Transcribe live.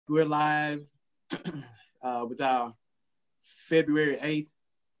we're live with our February 8th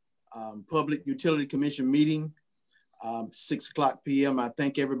Public Utility Commission meeting, 6:00 p.m. I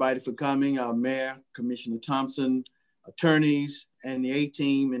thank everybody for coming, our Mayor, Commissioner Thompson, attorneys, and the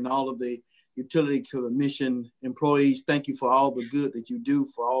A-team, and all of the Utility Commission employees. Thank you for all the good that you do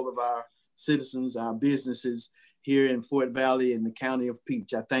for all of our citizens, our businesses here in Fort Valley and the County of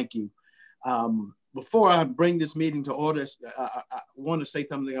Peach. I thank you. Before I bring this meeting to order, I want to say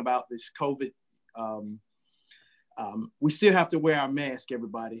something about this COVID. We still have to wear our mask,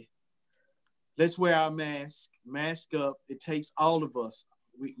 everybody. Let's wear our mask up. It takes all of us.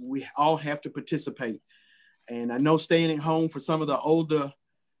 We all have to participate. And I know staying at home for some of the older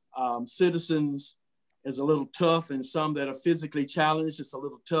citizens is a little tough, and some that are physically challenged, it's a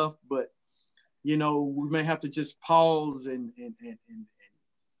little tough, but you know, we may have to just pause and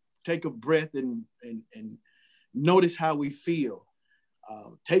take a breath and notice how we feel.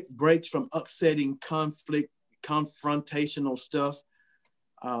 Take breaks from upsetting confrontational stuff.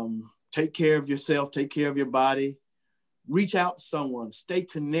 Take care of yourself, take care of your body. Reach out to someone, stay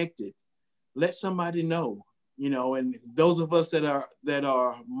connected. Let somebody know, you know, and those of us that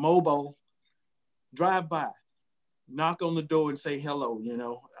are mobile, drive by, knock on the door and say hello, you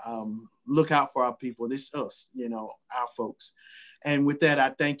know. Look out for our people. This is us, you know, our folks. And with that, I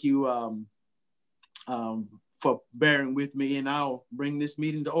thank you for bearing with me, and I'll bring this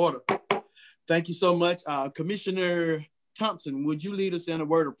meeting to order. Thank you so much. Commissioner Thompson, would you lead us in a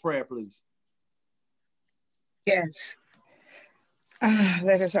word of prayer, please? Yes.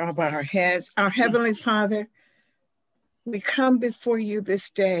 Let us all bow our heads. Our Heavenly Father, we come before you this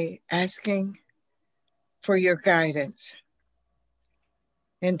day asking for your guidance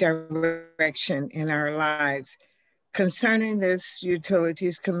and direction in our lives concerning this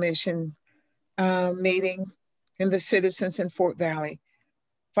Utilities Commission meeting and the citizens in Fort Valley.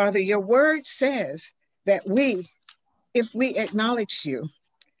 Father, your word says that if we acknowledge you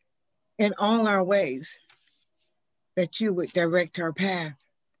in all our ways, that you would direct our path.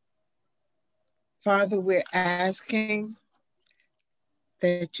 Father, we're asking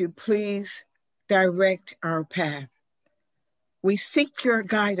that you please direct our path. We seek your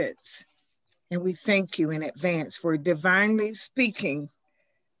guidance, and we thank you in advance for divinely speaking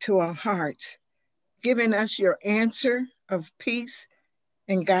to our hearts, giving us your answer of peace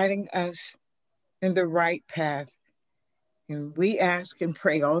and guiding us in the right path. And we ask and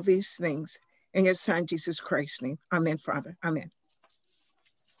pray all these things in your Son, Jesus Christ's name. Amen, Father. Amen.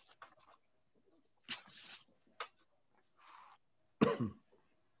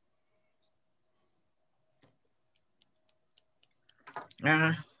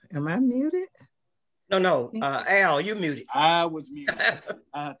 Am I muted? No, Al, you muted. I was muted.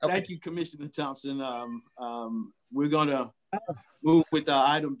 Thank you, Commissioner Thompson. We're gonna move with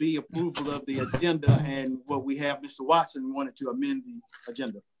item B, approval of the agenda, and what we have, Mr. Watson wanted to amend the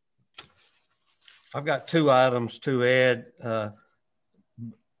agenda. I've got two items to add.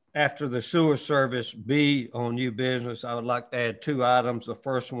 After the sewer service B on new business, I would like to add two items. The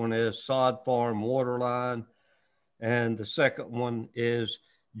first one is Sod Farm water line, and the second one is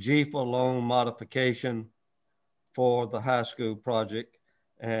GFA loan modification for the high school project.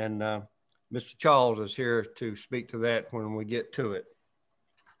 And Mr. Charles is here to speak to that when we get to it.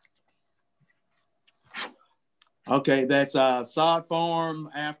 Okay, that's Sod Farm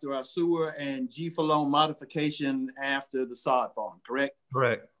after our sewer, and GFA loan modification after the Sod Farm, correct?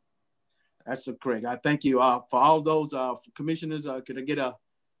 Correct. That's correct. I thank you for all those commissioners. Could I get a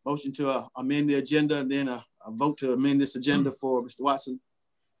motion to amend the agenda, and then a vote to amend this agenda for Mr. Watson?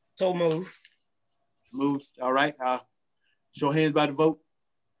 So move. Moves. All right. Show of hands by the vote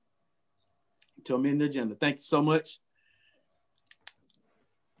to amend the agenda. Thank you so much.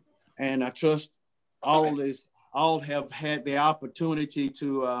 And I trust all have had the opportunity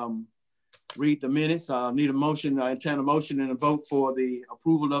to read the minutes. I need a motion. I intend a motion and a vote for the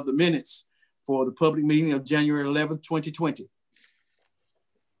approval of the minutes for the public meeting of January 11th, 2020.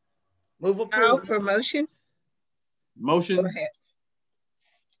 Move approval. For motion. Motion. Go ahead.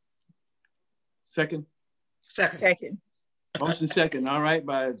 Second. Second. Motion second. All right.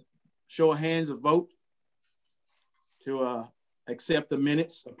 By show of hands, a vote to accept the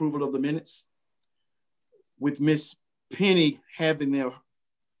minutes, approval of the minutes, with Miss Penny having their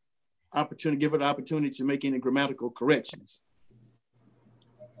opportunity, give her the opportunity to make any grammatical corrections.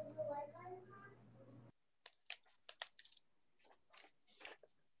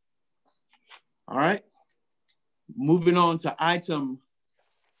 All right. Moving on to item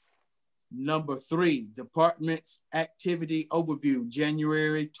number 3, Department's Activity Overview,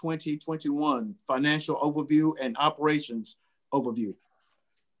 January 2021, Financial Overview and Operations Overview.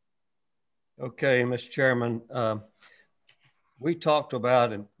 Okay, Mr. Chairman, we talked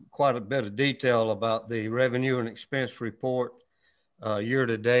about in quite a bit of detail about the revenue and expense report year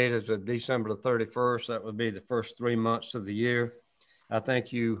to date as of December the 31st. That would be the first 3 months of the year. I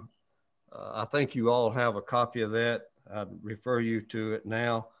think you all have a copy of that. I'd refer you to it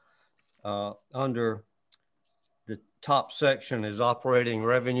now. Under the top section is operating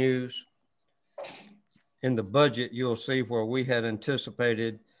revenues. In the budget, you'll see where we had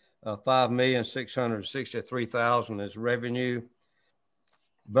anticipated $5,663,000 as revenue.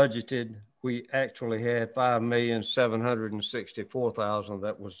 Budgeted, we actually had $5,764,000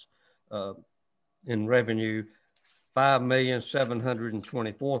 that was in revenue.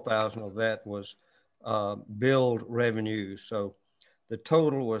 $5,724,000 of that was billed revenue. So the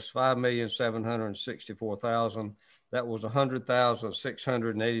total was $5,764,000. That was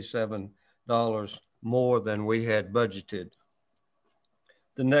 $100,687 more than we had budgeted.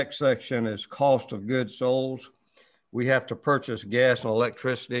 The next section is cost of goods sold. We have to purchase gas and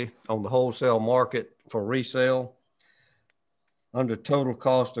electricity on the wholesale market for resale. Under total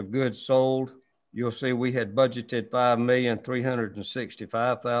cost of goods sold, you'll see we had budgeted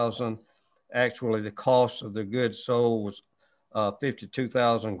 $5,365,000. Actually, the cost of the goods sold was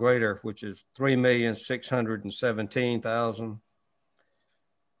 $52,000 greater, which is $3,617,000.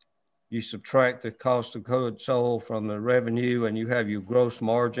 You subtract the cost of goods sold from the revenue and you have your gross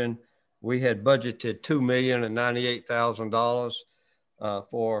margin. We had budgeted $2,098,000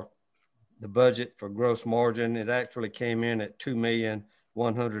 for the budget for gross margin. It actually came in at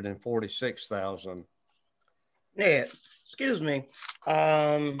 $2,146,000. Yeah, excuse me.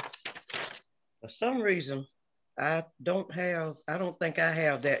 For some reason, I don't think I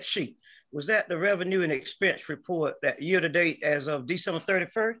have that sheet. Was that the revenue and expense report that year to date as of December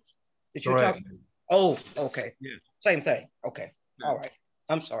 31st? That you talking? Oh, okay. Yeah. Same thing. Okay. Yeah. All right.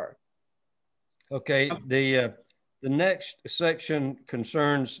 I'm sorry. Okay. The next section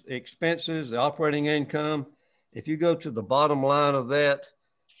concerns expenses, the operating income. If you go to the bottom line of that,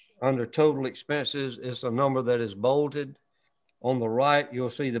 under total expenses, it's a number that is bolded. On the right, you'll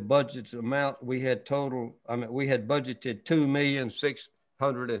see the budget amount. We had budgeted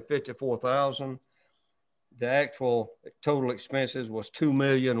 $2,654,000. The actual total expenses was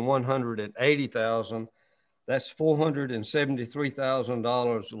 $2,180,000. That's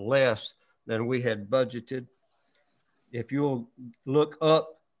 $473,000 less than we had budgeted. If you'll look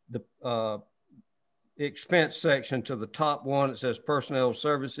up the expense section to the top one, it says personnel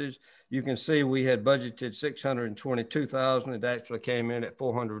services. You can see we had budgeted $622,000. It actually came in at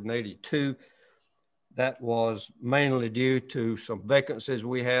 $482,000. That was mainly due to some vacancies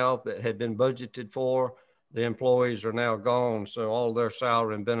we have that had been budgeted for. The employees are now gone, so all their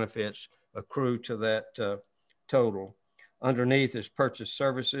salary and benefits accrue to that total. Underneath is purchase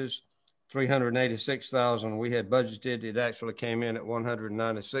services, $386,000 we had budgeted. It actually came in at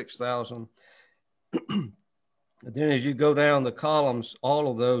 $196,000. Then as you go down the columns,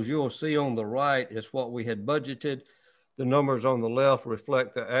 all of those, you'll see on the right is what we had budgeted. The numbers on the left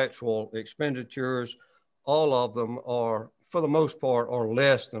reflect the actual expenditures. All of them are, for the most part, are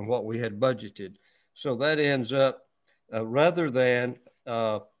less than what we had budgeted. So that ends up, rather than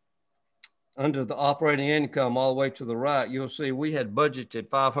under the operating income all the way to the right, you'll see we had budgeted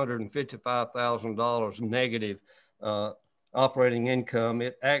 $555,000 negative operating income.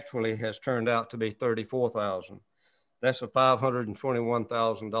 It actually has turned out to be $34,000. That's a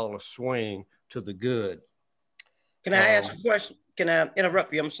 $521,000 swing to the good. Can I ask a question? Can I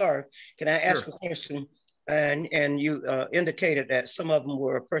interrupt you? I'm sorry. Can I ask a question? And you indicated that some of them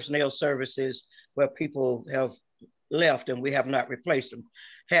were personnel services where people have left and we have not replaced them.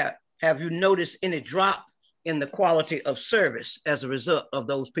 Have you noticed any drop in the quality of service as a result of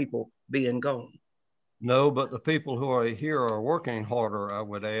those people being gone? No, but the people who are here are working harder, I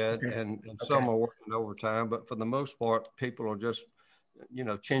would add, okay. and some are working overtime, but for the most part, people are just, you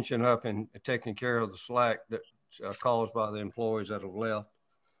know, chinching up and taking care of the slack that's caused by the employees that have left.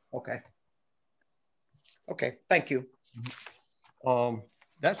 Okay. Okay, thank you.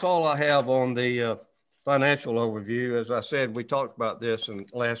 That's all I have on the financial overview. As I said, we talked about this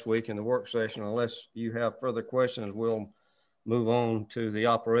last week in the work session. Unless you have further questions, we'll move on to the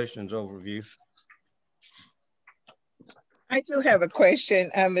operations overview. I do have a question,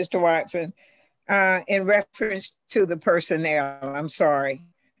 Mr. Watson, in reference to the personnel. I'm sorry,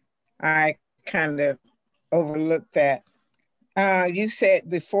 I kind of overlooked that. You said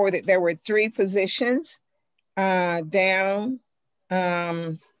before that there were 3 positions down.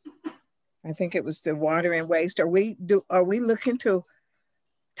 I think it was the water and waste. Are we looking to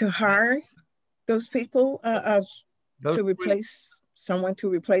hire those people to replace someone to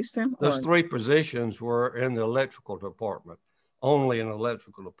replace them? Those or? 3 positions were in the electrical department, only in the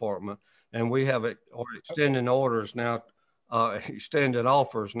electrical department. And we have extending orders now, extended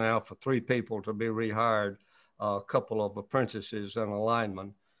offers now for 3 people to be rehired, a couple of apprentices and a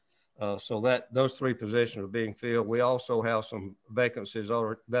lineman. So that those 3 positions are being filled. We also have some vacancies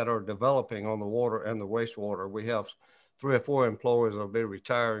that are developing on the water and the wastewater. We have 3 or 4 employees that will be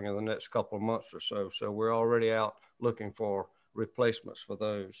retiring in the next couple of months or so. So we're already out looking for replacements for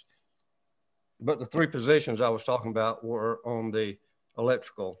those. But the 3 positions I was talking about were on the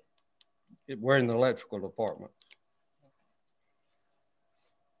electrical. We're in the electrical department.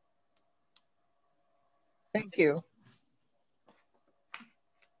 Thank you.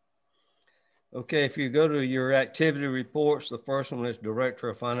 Okay, if you go to your activity reports, the first one is Director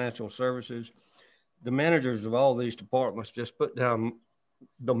of Financial Services. The managers of all these departments just put down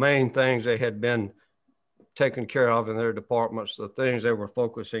the main things they had been taken care of in their departments, the things they were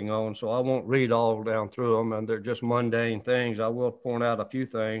focusing on. So I won't read all down through them, and they're just mundane things. I will point out a few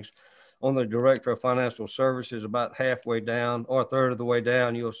things. On the Director of Financial Services, about halfway down or a third of the way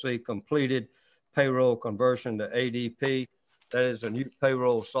down, you'll see completed payroll conversion to ADP. That is a new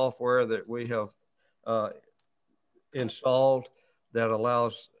payroll software that we have installed that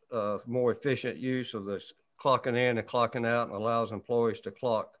allows more efficient use of this clocking in and clocking out, and allows employees to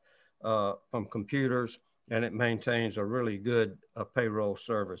clock from computers, and it maintains a really good payroll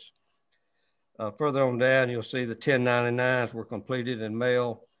service. Further on down, you'll see the 1099s were completed in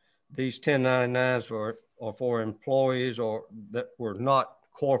mail. These 1099s are for employees or that were not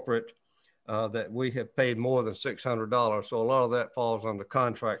corporate that we have paid more than $600. So a lot of that falls under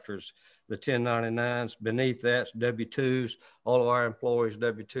contractors, the 1099s. Beneath that's W-2s. All of our employees'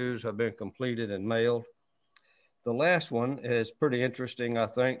 W-2s have been completed and mailed. The last one is pretty interesting, I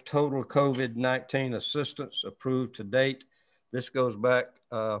think. Total COVID-19 assistance approved to date. This goes back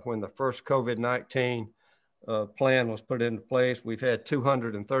when the first COVID-19 plan was put into place. We've had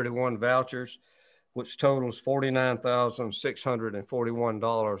 231 vouchers, which totals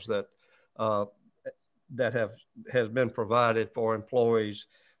 $49,641 that has been provided for employees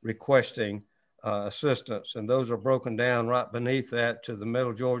requesting assistance. And those are broken down right beneath that to the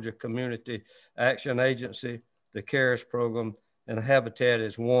Middle Georgia Community Action Agency, the CARES program, and Habitat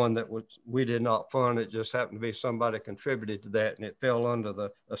is one that we did not fund. It just happened to be somebody contributed to that, and it fell under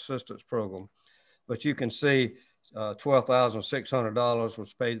the assistance program. But you can see $12,600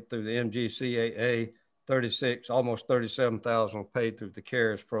 was paid through the MGCAA, almost $37,000 paid through the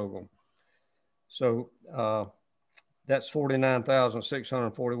CARES program. So that's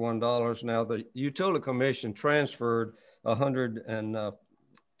 $49,641. Now the Utility Commission transferred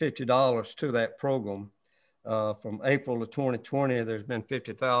 $150 to that program. From April of 2020, there's been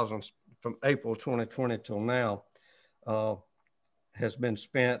 $50,000 from April 2020 till now has been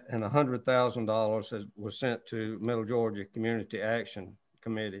spent, and $100,000 was sent to Middle Georgia Community Action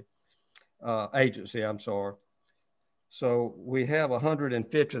Committee Agency. I'm sorry. So we have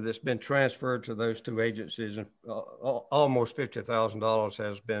 150 that's been transferred to those 2 agencies, and almost $50,000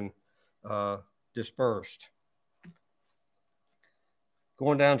 has been dispersed.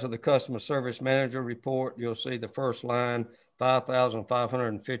 Going down to the customer service manager report, you'll see the first line,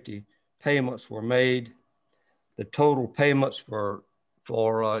 5,550 payments were made. The total payments for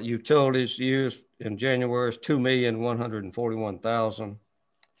utilities used in January is $2,141,000.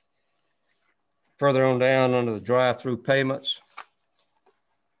 Further on down under the drive-through payments,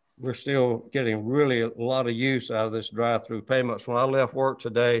 we're still getting really a lot of use out of this drive-through payments. When I left work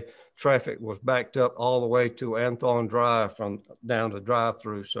today, traffic was backed up all the way to Anthon Drive from down to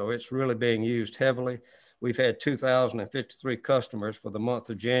drive-through. So it's really being used heavily. We've had 2,053 customers for the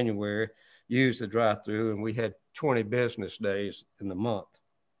month of January use the drive-through, and we had 20 business days in the month.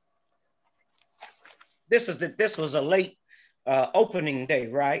 This was a late opening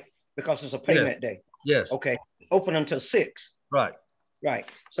day, right? Because it's a payment day. Yes. Okay. Open until 6. Right. Right.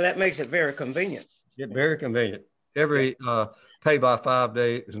 So that makes it very convenient. Very convenient. Every pay by 5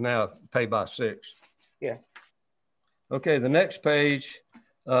 day is now pay by 6. Yeah. Okay. The next page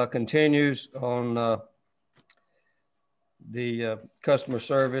continues on the customer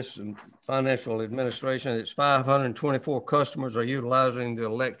service and financial administration. It's 524 customers are utilizing the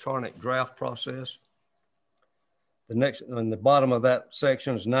electronic draft process. The next, on the bottom of that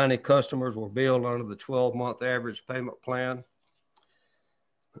section is 90 customers were billed under the 12-month average payment plan.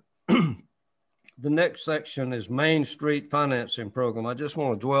 The next section is Main Street Financing Program. I just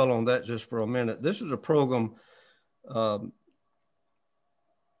want to dwell on that just for a minute. This is a program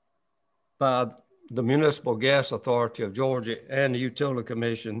by the Municipal Gas Authority of Georgia and the Utility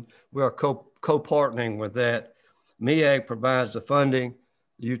Commission. We are co-partnering with that. MEAG provides the funding.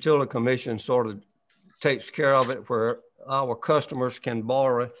 The Utility Commission sort of takes care of it, where our customers can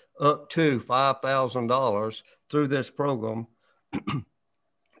borrow up to $5,000 through this program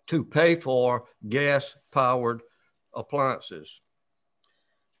to pay for gas-powered appliances.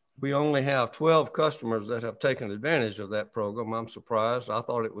 We only have 12 customers that have taken advantage of that program. I'm surprised. I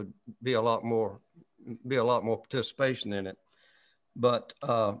thought it would be a lot more participation in it. But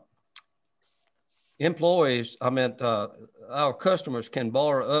our customers can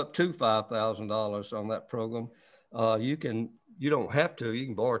borrow up to $5,000 on that program. You don't have to, you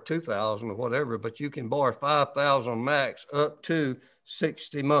can borrow $2,000 or whatever, but you can borrow $5,000 max up to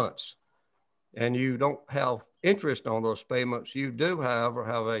 60 months. And you don't have interest on those payments. You do, however,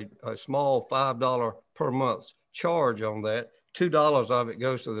 have a small $5 per month charge on that. $2 of it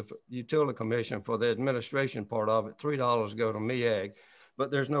goes to the Utility Commission for the administration part of it. $3 go to MEAG,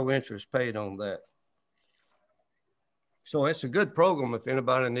 but there's no interest paid on that. So it's a good program if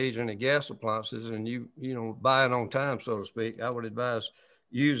anybody needs any gas appliances and you buy it on time, so to speak. I would advise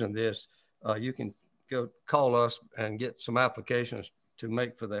using this. You can go call us and get some applications to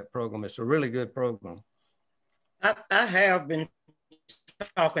make for that program. It's a really good program. I have been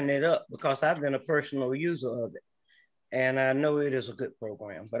talking it up because I've been a personal user of it, and I know it is a good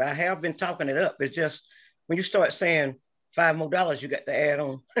program, but I have been talking it up. It's just when you start saying $5 more you got to add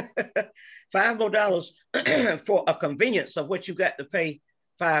on. $5 more for a convenience of what you got to pay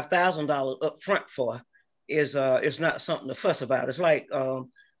 $5,000 up front for is not something to fuss about. It's like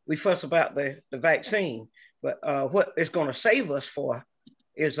we fuss about the vaccine, but what it's going to save us for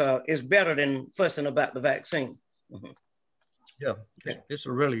is better than fussing about the vaccine. Mm-hmm. Yeah, it's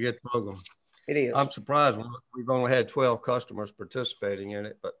a really good program. It is. I'm surprised we've only had 12 customers participating in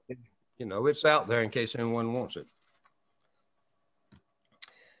it, but it's out there in case anyone wants it.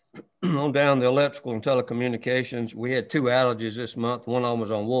 On down the electrical and telecommunications, we had 2 outages this month. One of them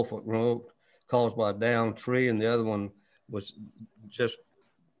was on Woolfolk Road caused by a downed tree, and the other one was just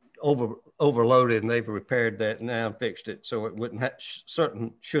overloaded, and they've repaired that now and fixed it. So it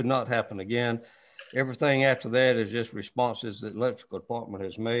should not happen again. Everything after that is just responses that the electrical department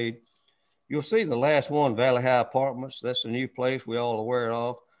has made. You'll see the last one, Valley High Apartments. That's a new place we all aware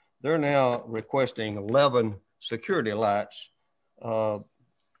of. They're now requesting 11 security lights.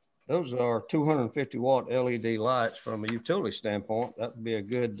 Those are 250 watt LED lights. From a utility standpoint, that would be a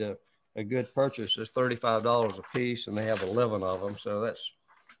good purchase. It's $35 a piece, and they have 11 of them. So that's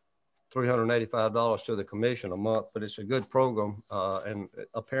 $385 to the commission a month, but it's a good program, and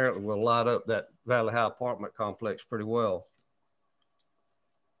apparently will light up that Valley High apartment complex pretty well.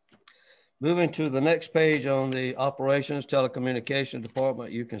 Moving to the next page on the operations telecommunication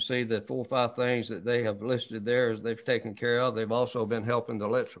department, you can see the 4 or 5 things that they have listed there as they've taken care of. They've also been helping the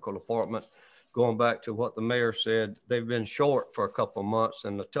electrical department. Going back to what the mayor said, they've been short for a couple of months,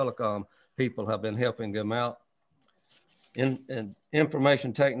 and the telecom people have been helping them out. In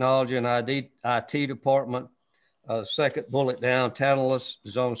information technology and IT department, second bullet down, Tantalus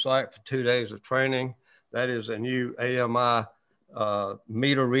is on site for 2 days of training. That is a new AMI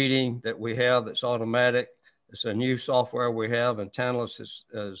meter reading that we have that's automatic. It's a new software we have, and Tantalus is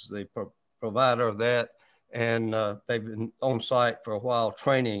the provider of that, and they've been on site for a while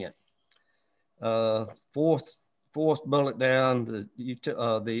training it. Fourth bullet down,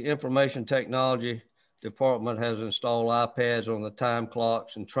 the information technology department has installed iPads on the time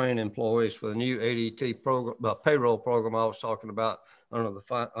clocks and trained employees for the new ADT program, payroll program I was talking about under the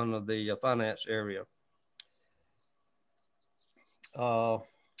finance area.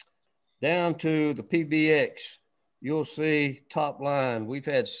 Down to the PBX, you'll see top line, we've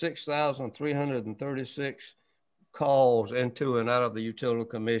had 6,336 calls into and out of the Utility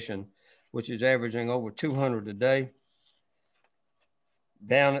Commission, which is averaging over 200 a day.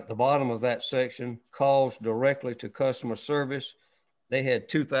 Down at the bottom of that section, calls directly to customer service. They had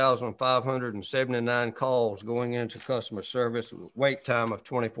 2,579 calls going into customer service, wait time of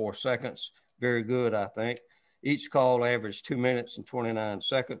 24 seconds. Very good, I think. Each call averaged 2 minutes and 29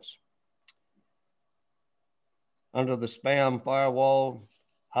 seconds. Under the spam firewall,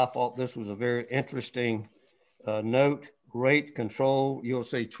 I thought this was a very interesting note. Rate control, you'll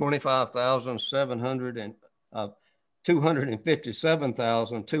see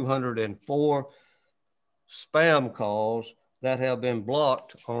 257,204 spam calls that have been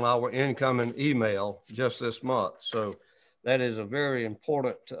blocked on our incoming email just this month. So that is a very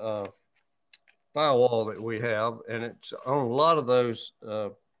important firewall that we have, and it's on a lot of those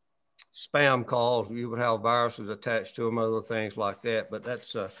spam calls. You would have viruses attached to them, other things like that. But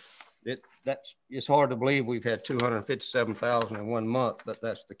it's hard to believe we've had 257,000 in 1 month, but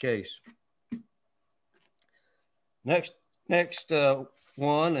that's the case. Next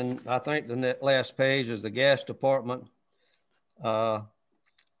one, and I think the last page is the gas department.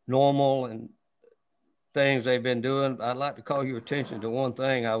 Normal and things they've been doing. I'd like to call your attention to one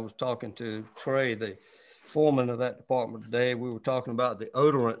thing. I was talking to Trey, the foreman of that department today. We were talking about the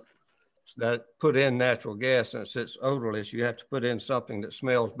odorant that put in natural gas. Since it's odorless, you have to put in something that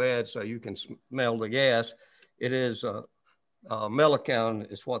smells bad so you can smell the gas. It is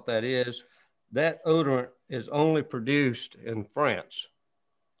Melicon is what that is. That odorant is only produced in France.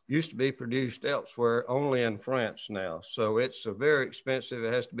 Used to be produced elsewhere, only in France now. So it's very expensive.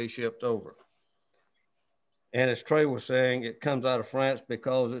 It has to be shipped over. And as Trey was saying, it comes out of France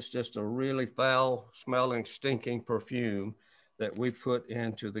because it's just a really foul smelling, stinking perfume that we put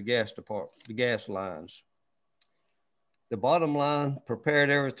into the gas department, the gas lines. The bottom line, prepared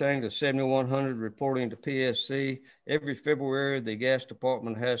everything to 7100 reporting to PSC. Every February, the gas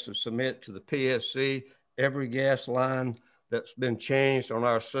department has to submit to the PSC every gas line that's been changed on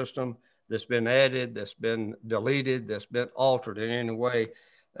our system, that's been added, that's been deleted, that's been altered in any way,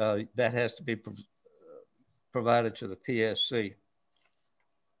 that has to be provided to the PSC.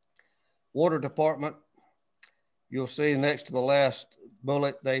 Water department, you'll see next to the last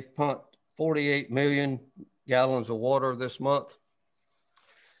bullet, they've pumped 48 million gallons of water this month.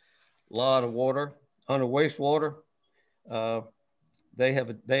 A lot of water. Under wastewater,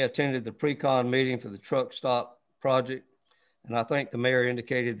 they attended the pre-con meeting for the truck stop project. And I think the mayor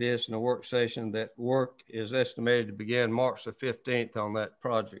indicated this in a work session that work is estimated to begin March the 15th on that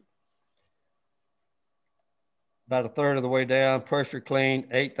project. About a third of the way down, pressure clean,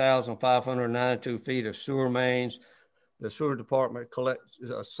 8,592 feet of sewer mains. The sewer department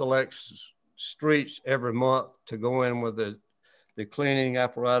selects streets every month to go in with the cleaning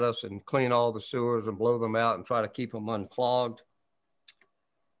apparatus and clean all the sewers and blow them out and try to keep them unclogged.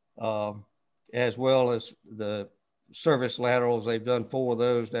 As well as the service laterals, they've done 4 of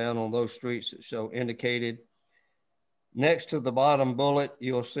those down on those streets that show indicated. Next to the bottom bullet,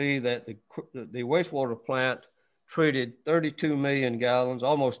 you'll see that the wastewater plant treated 32 million gallons,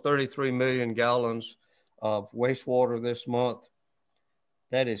 almost 33 million gallons of wastewater this month.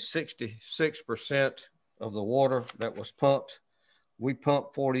 That is 66% of the water that was pumped. We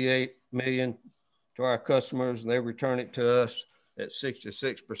pump 48 million to our customers, and they return it to us at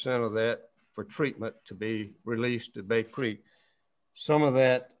 66% of that for treatment to be released to Bay Creek. Some of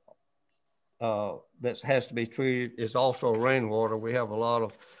that that has to be treated is also rainwater. We have a lot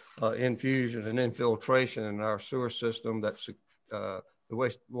of infusion and infiltration in our sewer system that's the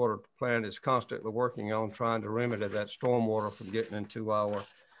wastewater plant is constantly working on trying to remedy that stormwater from getting into our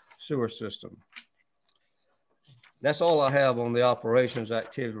sewer system. That's all I have on the operations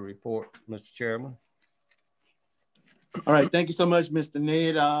activity report, Mr. Chairman. All right, thank you so much, Mr.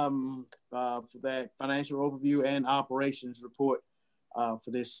 Ned, for that financial overview and operations report for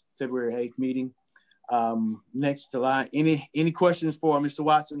this February 8th meeting. Next to line, any questions for Mr.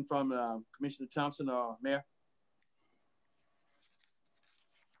 Watson from Commissioner Thompson or Mayor?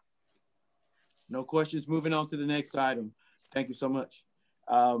 No questions. Moving on to the next item. Thank you so much.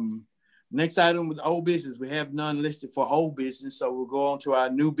 Next item with old business. We have none listed for old business, so we'll go on to our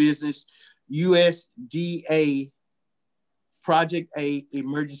new business, USDA Project A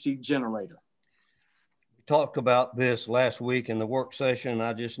emergency generator. We talked about this last week in the work session.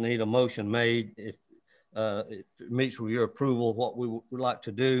 I just need a motion made if it meets with your approval, what we would like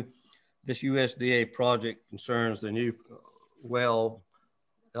to do. This USDA project concerns the new well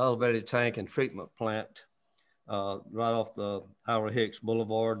elevated tank and treatment plant right off the Ira Hicks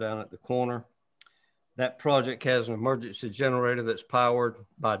Boulevard down at the corner. That project has an emergency generator that's powered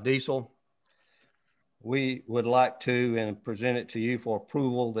by diesel. We would like to and present it to you for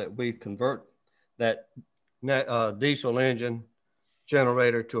approval that we convert that diesel engine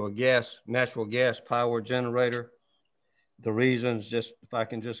generator to a natural gas power generator. The reasons, just if I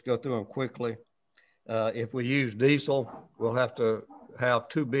can just go through them quickly. If we use diesel, we'll have to have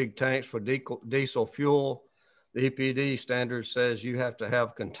 2 big tanks for diesel fuel. The EPD standard says you have to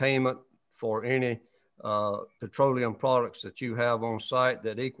have containment for any petroleum products that you have on site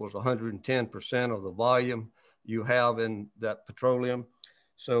that equals 110% of the volume you have in that petroleum.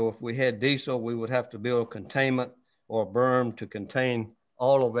 So if we had diesel, we would have to build containment or berm to contain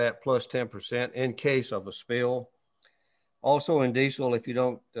all of that plus 10% in case of a spill. Also in diesel, if you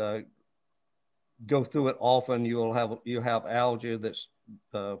don't go through it often, you'll have algae that's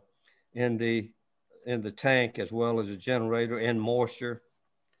in the tank as well as a generator and moisture.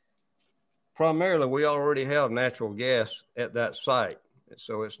 Primarily, we already have natural gas at that site.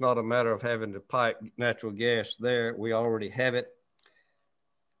 So it's not a matter of having to pipe natural gas there. We already have it.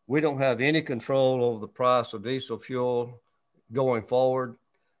 We don't have any control over the price of diesel fuel going forward.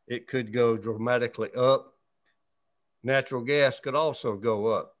 It could go dramatically up. Natural gas could also go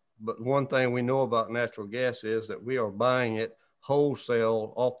up. But one thing we know about natural gas is that we are buying it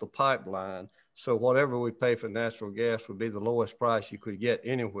wholesale off the pipeline. So whatever we pay for natural gas would be the lowest price you could get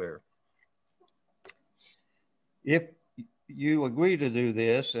anywhere. If you agree to do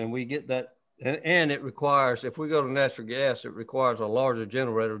this and we get that, and it requires, if we go to natural gas, it requires a larger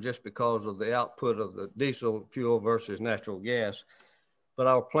generator just because of the output of the diesel fuel versus natural gas. But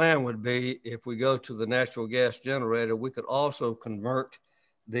our plan would be, if we go to the natural gas generator, we could also convert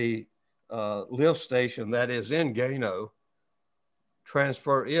the lift station that is in Gano,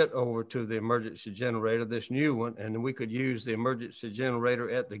 transfer it over to the emergency generator, this new one, and then we could use the emergency generator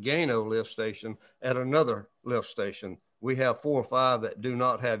at the Gano lift station at another lift station. We have 4 or 5 that do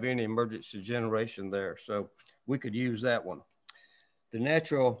not have any emergency generation there, so we could use that one. The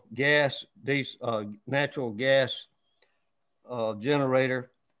natural gas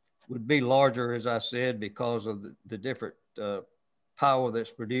generator would be larger, as I said, because of the different power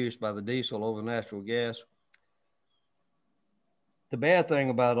that's produced by the diesel over natural gas. The bad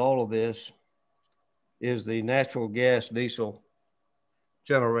thing about all of this is the natural gas diesel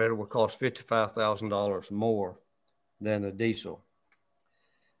generator will cost $55,000 more than the diesel.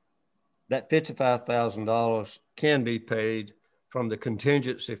 That $55,000 can be paid from the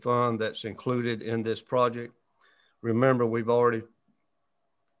contingency fund that's included in this project. Remember, we've already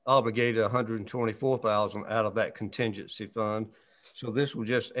obligated $124,000 out of that contingency fund. So this will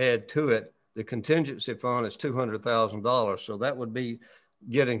just add to it. The contingency fund is $200,000. So that would be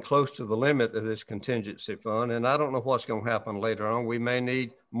getting close to the limit of this contingency fund. And I don't know what's going to happen later on. We may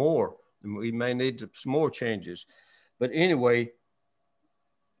need more. We may need some more changes. But anyway,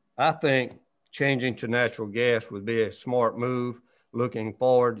 I think changing to natural gas would be a smart move. Looking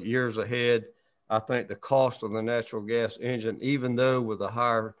forward years ahead, I think the cost of the natural gas engine, even though with a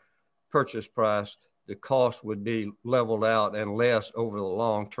higher purchase price, the cost would be leveled out and less over the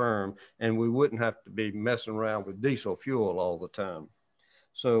long term, and we wouldn't have to be messing around with diesel fuel all the time.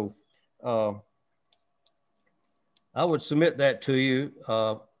 So I would submit that to you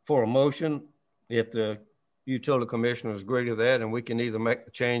for a motion if the utility commissioners agree to that, and we can either make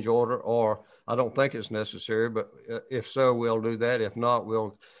the change order, or I don't think it's necessary, but if so, we'll do that. If not, we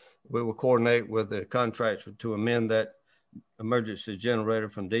will coordinate with the contractor to amend that emergency generator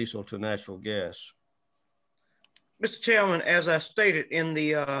from diesel to natural gas. Mr. Chairman, as I stated in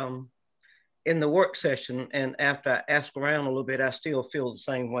the work session, and after I asked around a little bit, I still feel the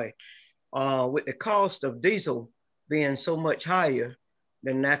same way. With the cost of diesel being so much higher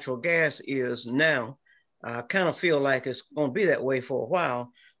than natural gas is now, I kind of feel like it's going to be that way for a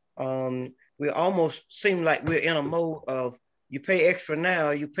while. We almost seem like we're in a mode of you pay extra now,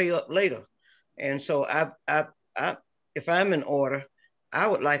 you pay up later. And so if I'm in order, I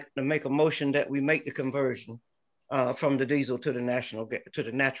would like to make a motion that we make the conversion from the diesel to the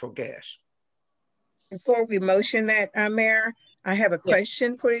natural gas. Before we motion that, Mayor, I have a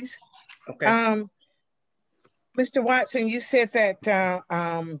question, please. Okay. Mr. Watson, you said that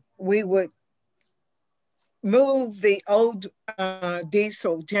we would move the old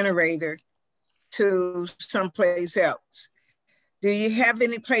diesel generator to someplace else. Do you have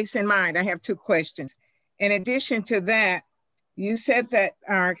any place in mind? I have 2 questions. In addition to that, you said that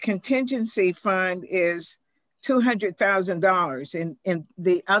our contingency fund is $200,000 and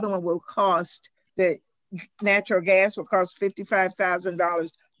the other one will cost, the natural gas will cost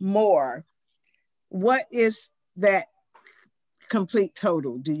 $55,000 more. What is that complete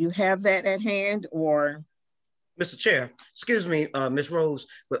total? Do you have that at hand, or? Mr. Chair, excuse me, Ms. Rose,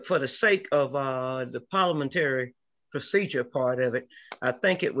 but for the sake of the parliamentary procedure part of it, I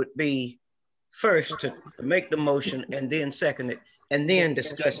think it would be first to make the motion and then second it and then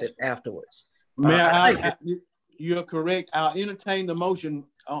discuss it afterwards. Mayor, you're correct. I'll entertain the motion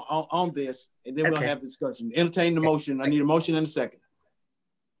on this, and then we'll have discussion. Entertain the motion. I need a motion and a second.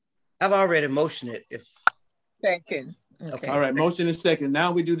 I've already motioned it. Second. Okay. All right, motion and second.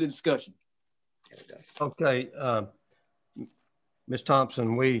 Now we do the discussion. Okay, Ms.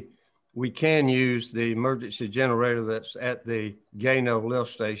 Thompson, we can use the emergency generator that's at the Gano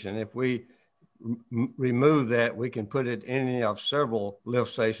lift station. If we remove that, we can put it in any of several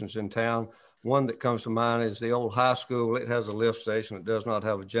lift stations in town. One that comes to mind is the old high school. It has a lift station that does not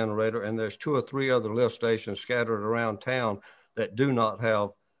have a generator, and there's 2 or 3 other lift stations scattered around town that do not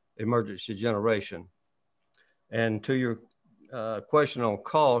have emergency generation. And to your question on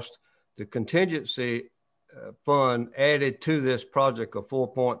cost, the contingency fund added to this project of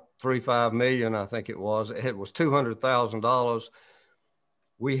 $4.35 million, I think it was $200,000,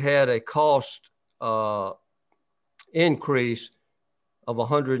 we had a cost increase of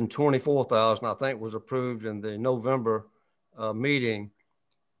 $124,000, I think was approved in the November meeting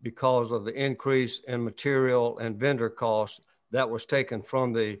because of the increase in material and vendor costs that was taken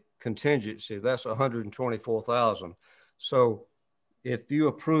from the contingency. That's $124,000. So if you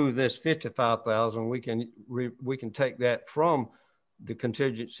approve this $55,000, we can take that from the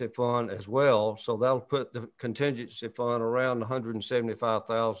contingency fund as well. So that'll put the contingency fund around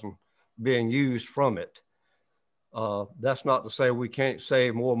 $175,000 being used from it. That's not to say we can't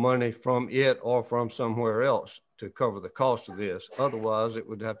save more money from it or from somewhere else to cover the cost of this. Otherwise, it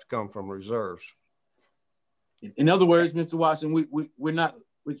would have to come from reserves. In other words, Mr. Watson, we're not,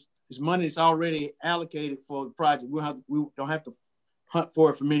 this money is already allocated for the project. We don't have to hunt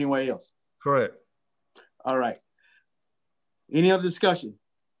for it from anywhere else. Correct. All right. Any other discussion?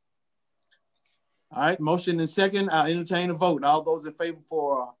 All right, motion and second, I'll entertain a vote. All those in favor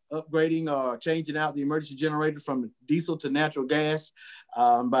for upgrading or changing out the emergency generator from diesel to natural gas,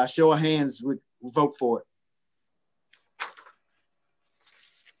 by show of hands, would vote for it.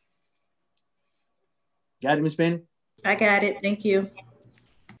 Got it, Ms. Penny? I got it, thank you.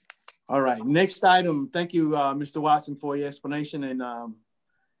 All right, next item. Thank you, Mr. Watson, for your explanation. And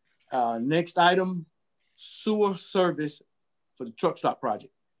next item, sewer service for the truck stop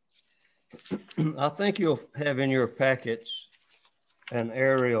project. I think you'll have in your packets an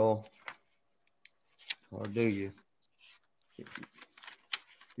aerial, or do you?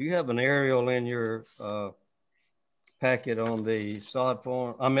 You have an aerial in your packet on the sod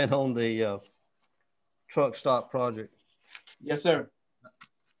farm, I meant on the truck stop project. Yes, sir.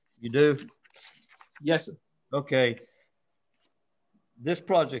 You do? Yes, sir. Okay. This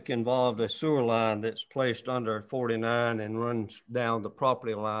project involved a sewer line that's placed under 49 and runs down the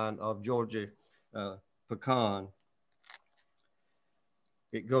property line of Georgia Pecan.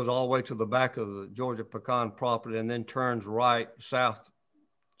 It goes all the way to the back of the Georgia Pecan property and then turns right south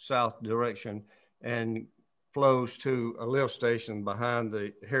direction and flows to a lift station behind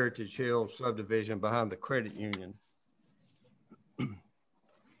the Heritage Hill subdivision behind the credit union.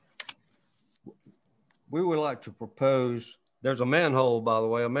 We would like to propose, there's a manhole, by the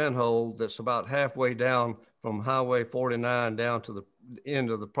way, a manhole that's about halfway down from Highway 49 down to the end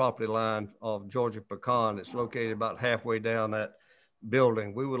of the property line of Georgia Pecan. It's located about halfway down that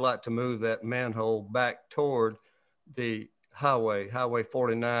building. We would like to move that manhole back toward the highway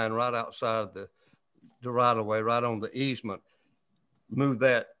 49, right outside the right of way, right on the easement. Move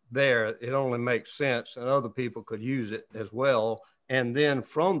that there. It only makes sense, and other people could use it as well. And then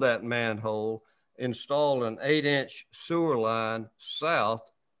from that manhole, install an 8-inch sewer line south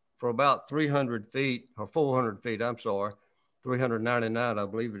for about 300 feet or 400 feet, I'm sorry, 399, I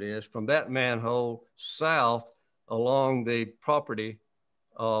believe it is, from that manhole south along the property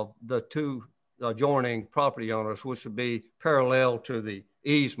of the two adjoining property owners, which would be parallel to the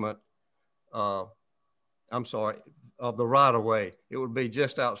easement, I'm sorry, of the right of way. It would be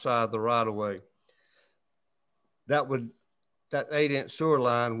just outside the right of way. That 8-inch sewer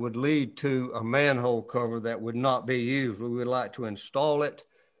line would lead to a manhole cover that would not be used. We would like to install it.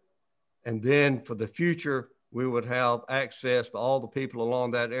 And then for the future, we would have access for all the people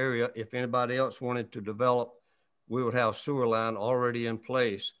along that area. If anybody else wanted to develop, we would have sewer line already in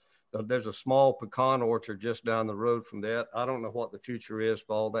place. There's a small pecan orchard just down the road from that. I don't know what the future is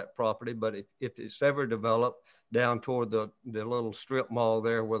for all that property, but if it's ever developed down toward the little strip mall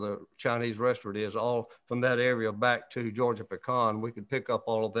there where the Chinese restaurant is, all from that area back to Georgia Pecan, we could pick up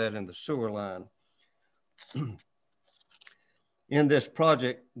all of that in the sewer line. In this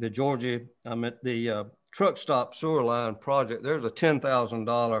project, the truck stop sewer line project, there's a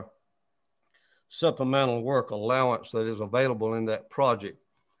 $10,000 supplemental work allowance that is available in that project.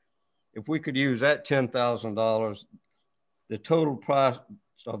 If we could use that $10,000, the total price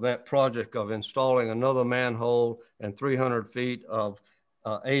of that project of installing another manhole and 300 feet of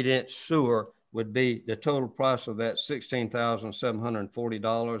 8-inch sewer would be, the total price of that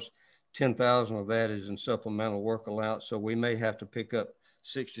 $16,740. 10,000 of that is in supplemental work allowance. So we may have to pick up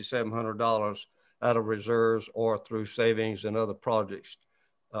 $6,700 out of reserves or through savings and other projects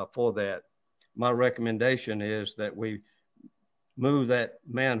for that. My recommendation is that we move that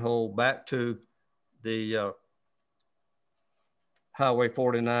manhole back to the Highway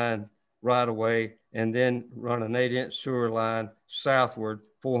 49 right away and then run an 8-inch sewer line southward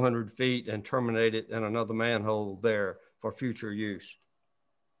 400 feet and terminate it in another manhole there for future use.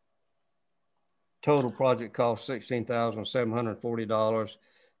 Total project cost $16,740.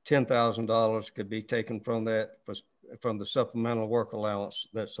 $10,000 could be taken from that, from the supplemental work allowance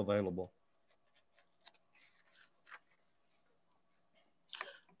that's available.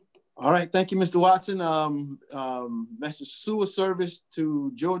 All right, thank you, Mr. Watson. Mr. Sewer Service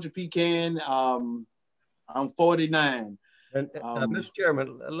to Georgia Pecan on 49. And Mr.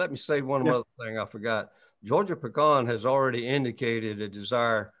 Chairman, let me say one yes. other thing I forgot. Georgia Pecan has already indicated a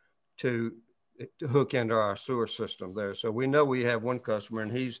desire to hook into our sewer system there. So we know we have one customer,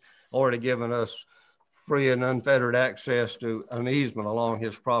 and he's already given us free and unfettered access to an easement along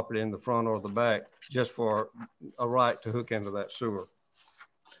his property in the front or the back, just for a right to hook into that sewer.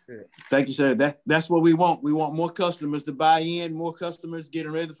 Thank you, sir. That's what we want. We want more customers to buy in, more customers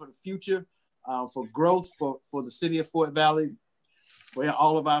getting ready for the future, for growth, for the city of Fort Valley, for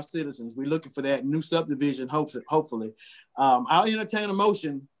all of our citizens. We're looking for that new subdivision, hopefully. I'll entertain a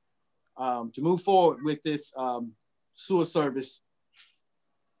motion to move forward with this sewer service.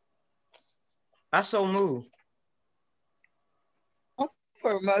 I so move.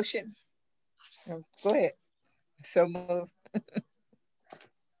 For a motion. Go ahead. So move.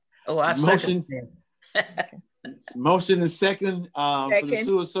 Oh, I motion. Second. Motion and second for the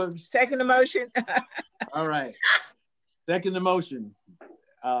sewer service. Second the motion. All right. Second the motion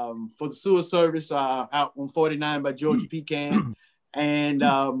for the sewer service out on 49 by Georgia Pecan. And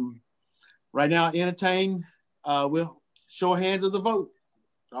right now, entertain, we'll show hands of the vote.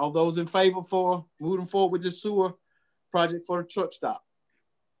 All those in favor for moving forward with the sewer project for the truck stop.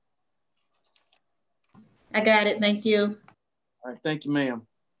 I got it. Thank you. All right. Thank you, ma'am.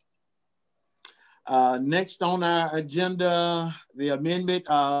 Next on our agenda, the amendment,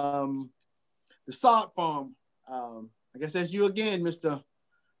 the sod farm. I guess that's you again, Mr.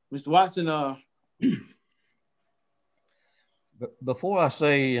 Watson. Before I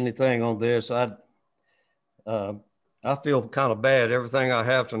say anything on this, I feel kind of bad. Everything I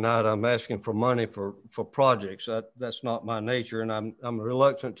have tonight, I'm asking for money for projects. That's not my nature, and I'm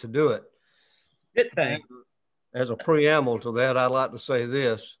reluctant to do it. Good thing. As a preamble to that, I'd like to say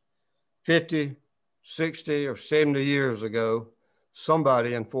this: 50, 60, or 70 years ago,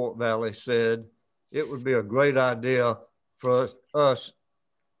 somebody in Fort Valley said it would be a great idea for us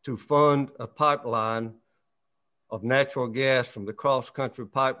to fund a pipeline of natural gas from the cross-country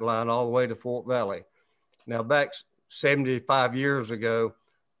pipeline all the way to Fort Valley. Now, back 75 years ago,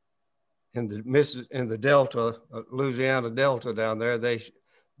 in the Delta, Louisiana Delta down there,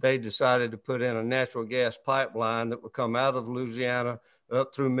 they decided to put in a natural gas pipeline that would come out of Louisiana,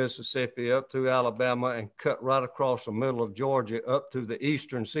 up through Mississippi, up through Alabama, and cut right across the middle of Georgia, up to the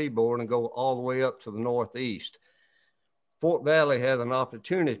eastern seaboard and go all the way up to the northeast. Fort Valley had an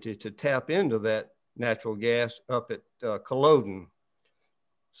opportunity to tap into that natural gas up at Culloden.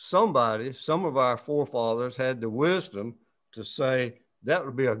 Some of our forefathers had the wisdom to say that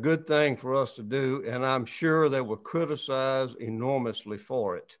would be a good thing for us to do, and I'm sure they were criticized enormously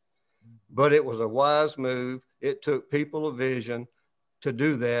for it. But it was a wise move. It took people of vision to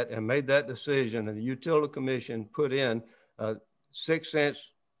do that and made that decision, and the Utility Commission put in a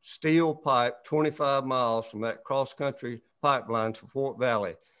 6-inch steel pipe 25 miles from that cross-country pipeline to Fort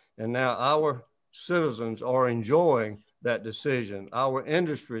Valley. And now our citizens are enjoying that decision. Our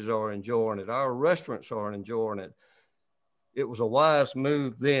industries are enjoying it. Our restaurants are enjoying it. It was a wise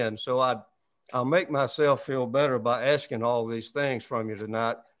move then. So I'll make myself feel better by asking all these things from you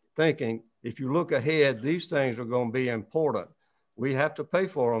tonight, thinking if you look ahead, these things are going to be important. We have to pay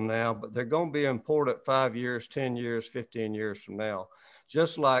for them now, but they're going to be important 5 years, 10 years, 15 years from now.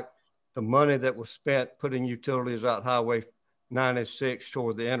 Just like the money that was spent putting utilities out Highway 96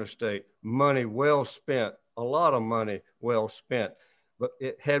 toward the interstate, money well spent, a lot of money well spent. But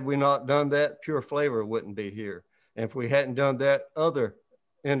had we not done that, Pure Flavor wouldn't be here. And if we hadn't done that, other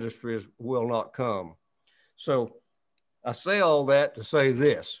industries will not come. So I say all that to say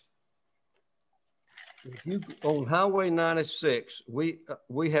this. If you on Highway 96, we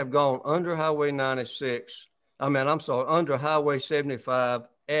have gone under Highway 96. Under Highway 75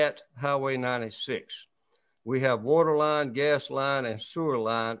 at Highway 96. We have water line, gas line, and sewer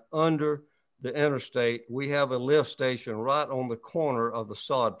line under the interstate. We have a lift station right on the corner of the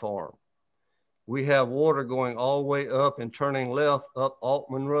sod farm. We have water going all the way up and turning left up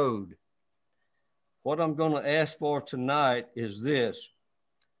Altman Road. What I'm going to ask for tonight is this.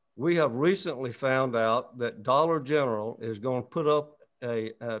 We have recently found out that Dollar General is going to put up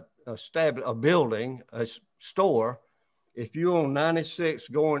a building, a store. If you're on 96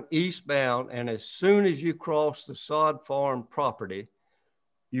 going eastbound, and as soon as you cross the sod farm property,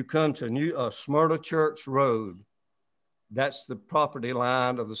 you come to Smyrna Church Road. That's the property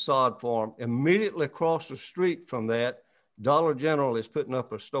line of the sod farm. Immediately across the street from that, Dollar General is putting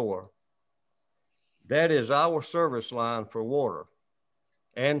up a store. That is our service line for water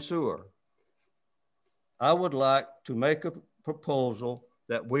and sewer. I would like to make a proposal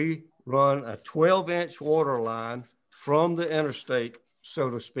that we run a 12-inch water line from the interstate, so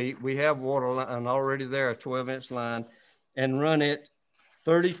to speak. We have water line already there, a 12-inch line, and run it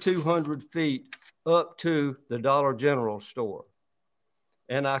 3,200 feet up to the Dollar General store.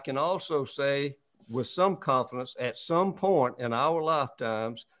 And I can also say with some confidence, at some point in our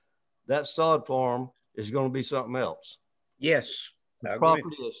lifetimes, that sod farm is going to be something else. Yes. The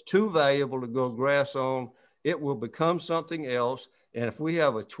property is too valuable to go grass on. It will become something else. And if we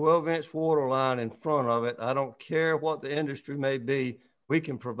have a 12-inch water line in front of it, I don't care what the industry may be, we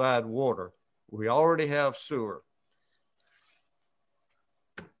can provide water. We already have sewer.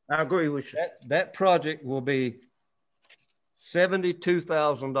 I agree with you. That project will be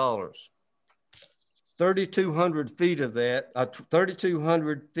 $72,000. 3,200 feet of that,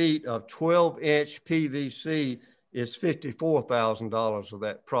 3,200 feet of 12-inch PVC is $54,000 of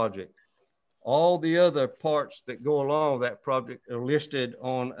that project. All the other parts that go along with that project are listed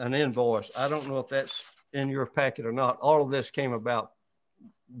on an invoice. I don't know if that's in your packet or not. All of this came about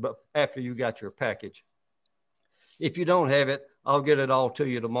but after you got your package. If you don't have it, I'll get it all to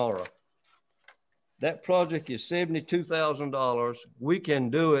you tomorrow. That project is $72,000. We can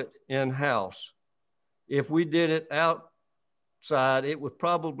do it in-house. If we did it outside, it would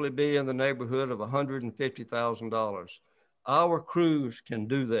probably be in the neighborhood of $150,000. Our crews can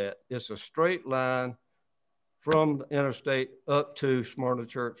do that. It's a straight line from the interstate up to Smyrna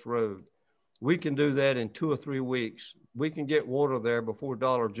Church Road. We can do that in 2 or 3 weeks. We can get water there before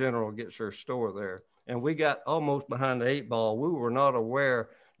Dollar General gets their store there. And we got almost behind the 8 ball. We were not aware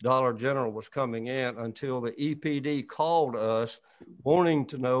Dollar General was coming in until the EPD called us wanting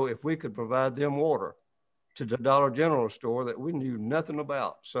to know if we could provide them water to the Dollar General store that we knew nothing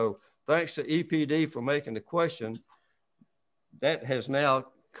about. So thanks to EPD for making the question. That has now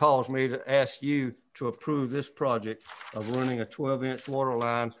caused me to ask you to approve this project of running a 12-inch water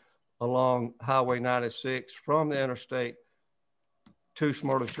line along Highway 96 from the interstate to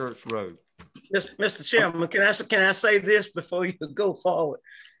Smyrna Church Road. Mr. Chairman, can I say this before you go forward?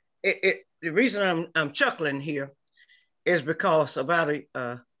 The reason I'm chuckling here is because about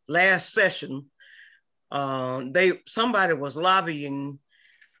last session, somebody was lobbying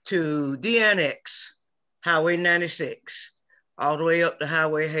to de-annex Highway 96 all the way up to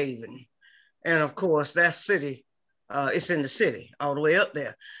Highway Haven. And of course, that city, it's in the city, all the way up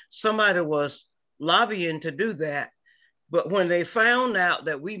there. Somebody was lobbying to do that, but when they found out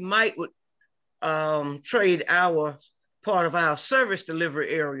that we might trade our part of our service delivery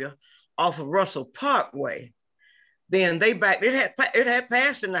area off of Russell Parkway, then it had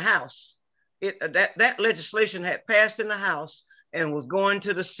passed in the House. That legislation had passed in the House and was going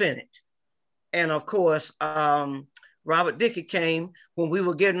to the Senate. And of course, Robert Dickey came when we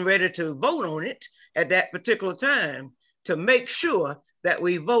were getting ready to vote on it at that particular time to make sure that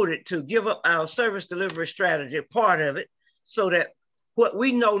we voted to give up our service delivery strategy, part of it, so that what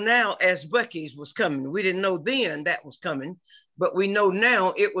we know now as Buc-ee's was coming. We didn't know then that was coming, but we know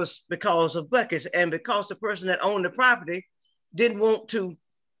now it was because of Buc-ee's, and because the person that owned the property didn't want to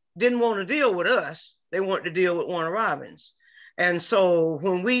deal with us. They wanted to deal with Warner Robins. And so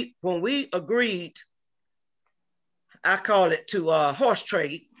when we agreed, I call it to horse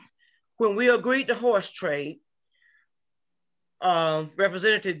trade. When we agreed to horse trade,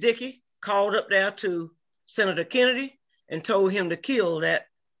 Representative Dickey called up there to Senator Kennedy and told him to kill that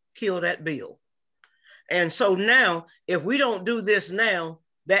bill. And so now, if we don't do this now,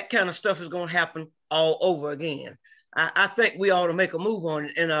 that kind of stuff is going to happen all over again. I think we ought to make a move on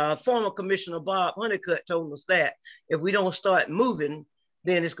it. And former Commissioner Bob Honeycutt told us that if we don't start moving,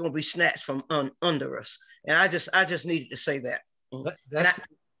 then it's going to be snatched from under us. And I just needed to say that.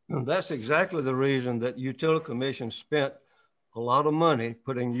 That's exactly the reason that Utility Commission spent a lot of money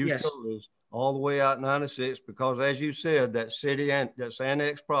putting utilities all the way out 96, because as you said, that city and that's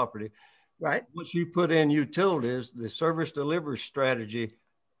annexed property. Right. Once you put in utilities, the Service Delivery Strategy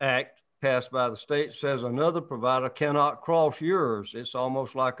Act passed by the state says another provider cannot cross yours. It's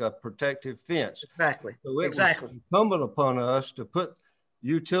almost like a protective fence. Exactly. So it was incumbent upon us to put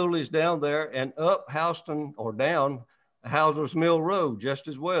utilities down there and up Houston or down Hauser's Mill Road just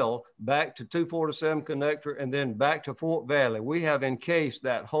as well, back to 247 connector and then back to Fort Valley. We have encased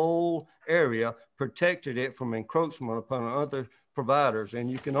that whole area, protected it from encroachment upon other providers. And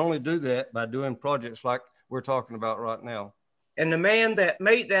you can only do that by doing projects like we're talking about right now. And the man that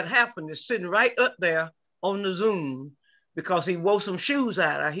made that happen is sitting right up there on the Zoom because he wore some shoes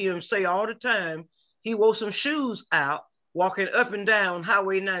out. I hear him say all the time, he wore some shoes out walking up and down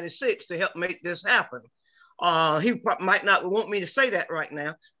Highway 96 to help make this happen. He might not want me to say that right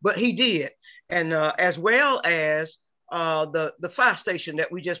now, but he did. And as well as the fire station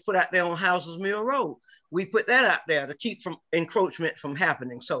that we just put out there on Houses Mill Road. We put that out there to keep from encroachment from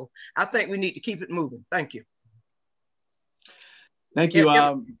happening. So I think we need to keep it moving. Thank you. Thank you.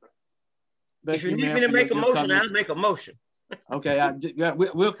 If you need me to make a motion, I'll make a motion. Okay, yeah,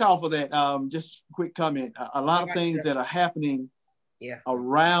 we'll call for that. Just a quick comment. A lot of things that are happening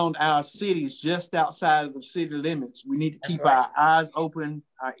around our cities, just outside of the city limits. We need to keep our eyes open,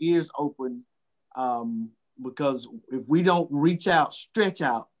 our ears open, because if we don't reach out, stretch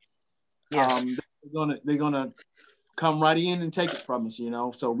out, they're gonna come right in and take it from us, you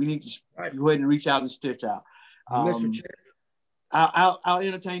know. So we need to go ahead and reach out and stretch out. Mr. Chair. I'll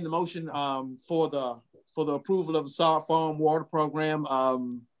entertain the motion for the approval of the Sod Farm water program,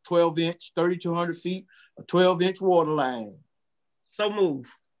 12-inch, 3,200 feet, a 12-inch water line. So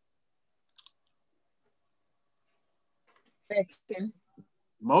move. Second.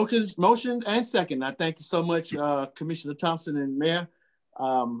 Motion and second. I thank you so much, Commissioner Thompson and Mayor.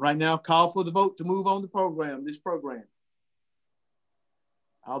 Right now, call for the vote to move on this program.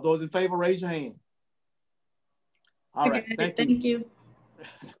 All those in favor, raise your hand. All right, thank you.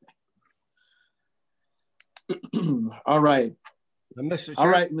 All right. All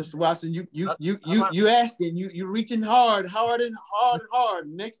right, Mr. Watson, you asking, you reaching hard.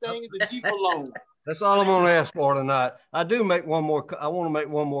 Next thing is the GFA loan. That's all I'm going to ask for tonight. I want to make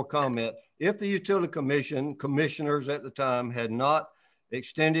one more comment. If the Utility Commission commissioners at the time had not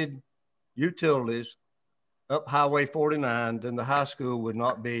extended utilities up Highway 49, then the high school would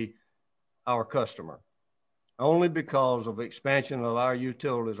not be our customer. Only because of expansion of our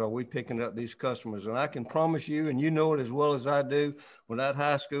utilities are we picking up these customers. And I can promise you, and you know it as well as I do, when that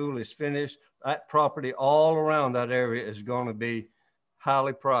high school is finished, that property all around that area is going to be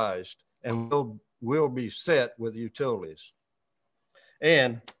highly prized and will be set with utilities.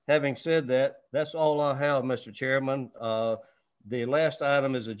 And having said that, that's all I have, Mr. Chairman. The last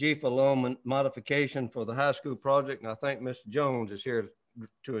item is a GFA loan modification for the high school project. And I think Mr. Jones is here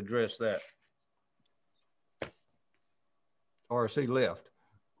to address that. Or is he left?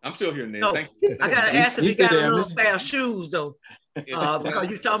 I'm still here, Ned. No, thank you. I got to ask if he got another pair of shoes, though. Because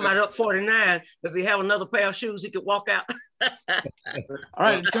you're talking about up 49. Does he have another pair of shoes he could walk out? All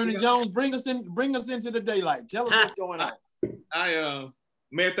right, Attorney Jones, bring us into the daylight. Tell us what's going on.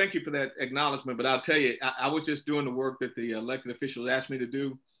 Mayor, thank you for that acknowledgement. But I'll tell you, I was just doing the work that the elected officials asked me to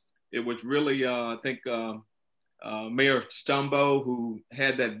do. It was really, I think, Mayor Stumbo, who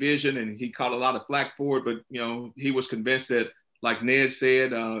had that vision, and he caught a lot of flack for it. But you know, he was convinced that, like Ned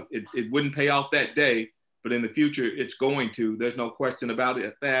said, it wouldn't pay off that day, but in the future, it's going to. There's no question about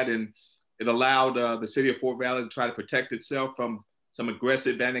it. And it allowed the city of Fort Valley to try to protect itself from some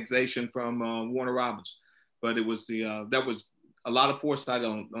aggressive annexation from Warner Robins. But it was that was a lot of foresight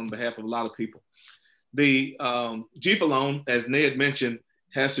on behalf of a lot of people. The GFA loan, as Ned mentioned,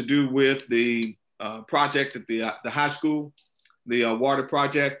 has to do with the project at the high school, the water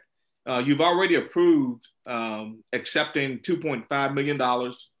project. You've already approved accepting $2.5 million,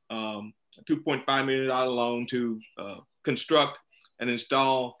 $2.5 million loan to construct and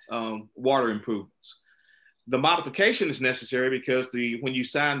install water improvements. The modification is necessary because when you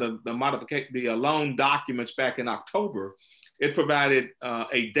signed the loan documents back in October, it provided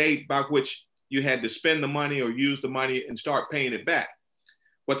a date by which you had to spend the money or use the money and start paying it back.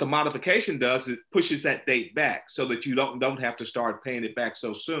 What the modification does is it pushes that date back so that you don't have to start paying it back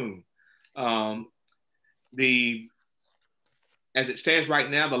so soon. As it stands right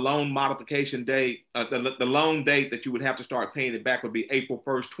now, the loan modification date, the loan date that you would have to start paying it back would be April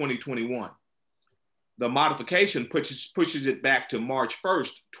 1st, 2021. The modification pushes it back to March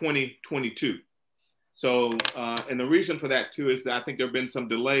 1st, 2022. So, and the reason for that too is that I think there have been some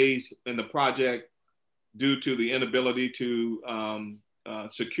delays in the project due to the inability to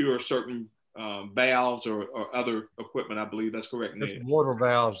secure certain valves or other equipment. I believe that's correct. There's water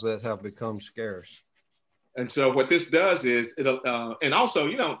valves that have become scarce. And so what this does is and also,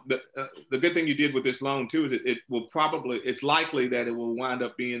 you know, the good thing you did with this loan too is it's likely that it will wind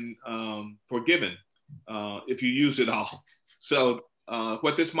up being forgiven if you use it all. So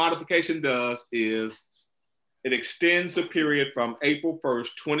what this modification does is it extends the period from April 1st,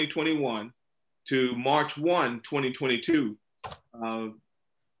 2021 to March 1, 2022,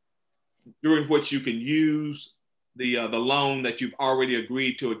 during which you can use the loan that you've already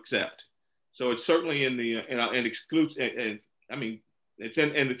agreed to accept. So it's certainly in the and excludes. And I mean, it's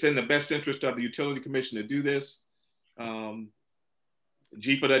in the best interest of the Utility Commission to do this. GFA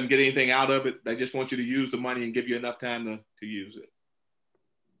doesn't get anything out of it. They just want you to use the money and give you enough time to use it.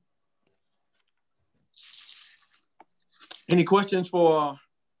 Any questions for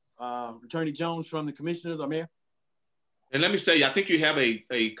Attorney Jones from the commissioners or mayor? And let me say, I think you have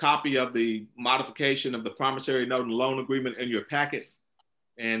a copy of the modification of the promissory note and loan agreement in your packet.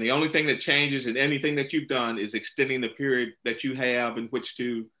 And the only thing that changes in anything that you've done is extending the period that you have in which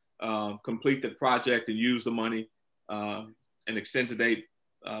to complete the project and use the money, and extends the date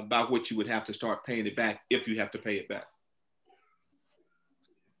by which you would have to start paying it back if you have to pay it back.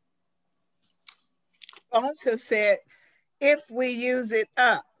 Also said, if we use it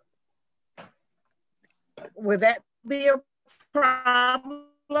up, would that be a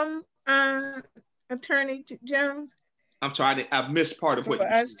problem, Attorney Jones? I'm sorry, I've missed part of what for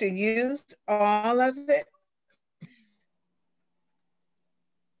us to use all of it.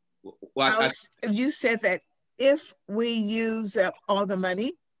 Well, you said that if we use up all the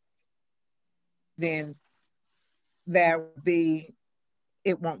money, then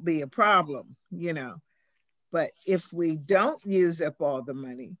it won't be a problem, you know. But if we don't use up all the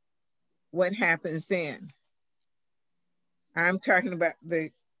money, what happens then? I'm talking about the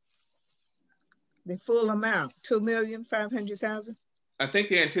full amount, $2,500,000. I think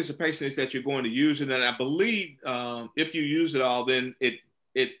the anticipation is that you're going to use it, and I believe if you use it all, then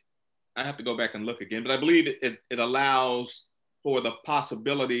I have to go back and look again, but I believe it allows for the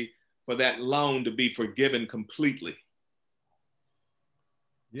possibility for that loan to be forgiven completely.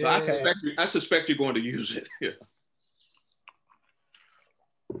 Yeah. So I suspect you're going to use it. Yeah.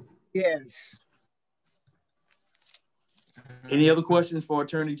 Yes. Any other questions for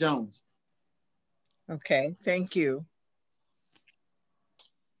Attorney Jones? Okay, thank you.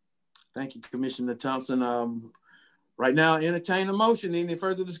 Thank you, Commissioner Thompson. Right now, entertain a motion. Any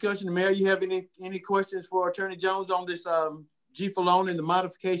further discussion? Mayor, you have any questions for Attorney Jones on this GFA loan and the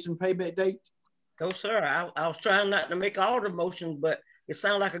modification payback date? No, sir. I was trying not to make all the motions, but it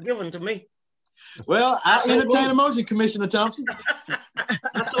sounded like a given to me. Well, I entertain a motion, Commissioner Thompson.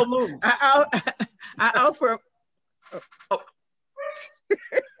 I'm so moved. I offer. Oh.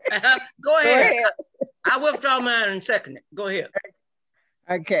 Go ahead. I withdraw mine and second it. Go ahead.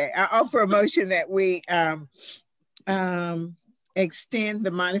 Okay, I offer a motion that we extend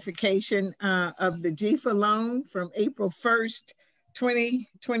the modification of the GFA loan from April 1st,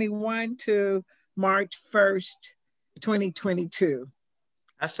 2021 to March 1st, 2022.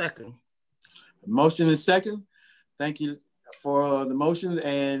 I second. Motion is second. Thank you for the motion.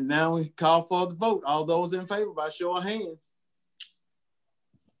 And now we call for the vote. All those in favor by show of hands.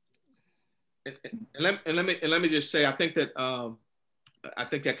 And let me just say, I think that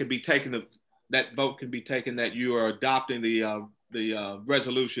could be taken. That vote can be taken that you are adopting the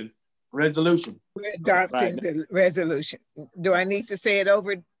resolution. Resolution. We're adopting the resolution. Do I need to say it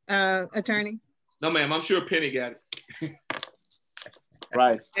over, Attorney? No, ma'am. I'm sure Penny got it.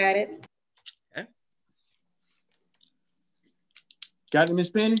 Right. Got it. Okay. Got it, Miss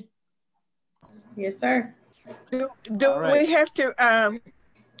Penny? Yes, sir. Do we have to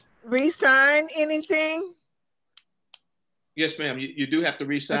re-sign anything? Yes, ma'am. You do have to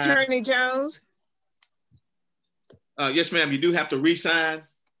re-sign. Attorney Jones? Yes, ma'am. You do have to re-sign.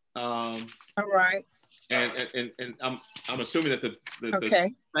 All right. And I'm assuming that the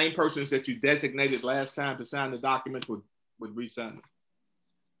okay. same persons that you designated last time to sign the documents would re-sign it.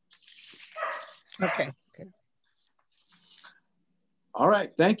 Okay. All right.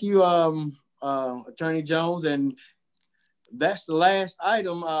 Thank you, Attorney Jones. And that's the last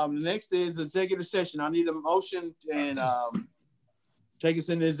item. Next is executive session. I need a motion and take us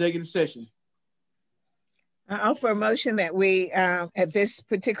into executive session. I offer a motion that we, at this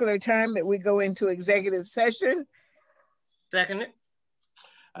particular time, that we go into executive session. Second it.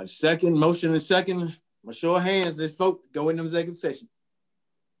 Second, motion and second. My show of hands, let's vote to go into executive session.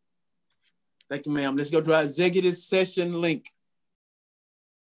 Thank you, ma'am. Let's go to our executive session link.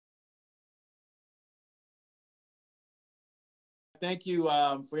 Thank you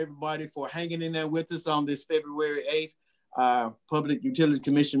for everybody for hanging in there with us on this February 8th Public Utility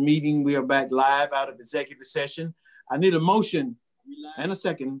Commission meeting. We are back live out of executive session. I need a motion and a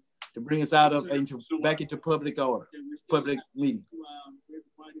second to bring us out of back into public order, public meeting.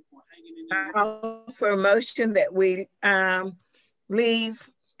 I offer a motion that we leave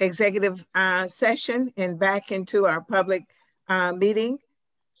executive session and back into our public meeting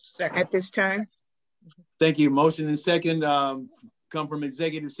at this time. Thank you. Motion and second come from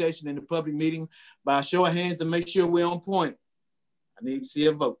executive session in the public meeting. By a show of hands to make sure we're on point. I need to see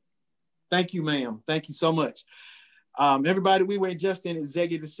a vote. Thank you, ma'am. Thank you so much. Everybody, we were just in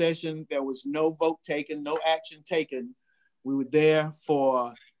executive session. There was no vote taken, no action taken. We were there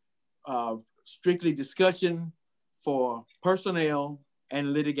for strictly discussion for personnel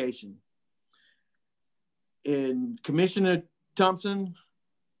and litigation. And Commissioner Thompson,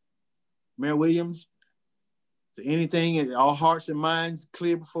 Mayor Williams, So anything in all hearts and minds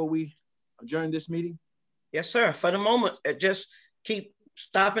clear before we adjourn this meeting? Yes, sir. For the moment, just keep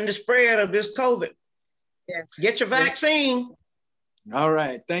stopping the spread of this COVID. Yes. Get your vaccine. Yes. All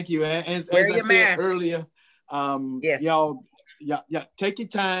right. Thank you. As I said mask. earlier, y'all take your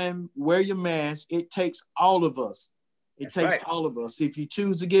time, wear your mask. It takes all of us. It takes all of us. If you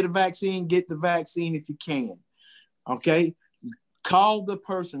choose to get a vaccine, get the vaccine if you can. Okay? Call the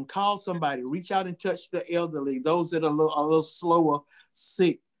person, call somebody, reach out and touch the elderly, those that are a little slower,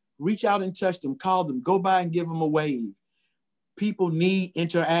 sick. Reach out and touch them, call them, go by and give them a wave. People need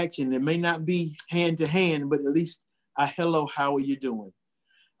interaction. It may not be hand to hand, but at least a hello, how are you doing?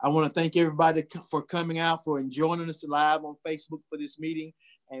 I want to thank everybody for coming out, for joining us live on Facebook for this meeting.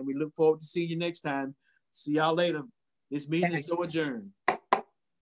 And we look forward to seeing you next time. See y'all later. This meeting is so adjourned.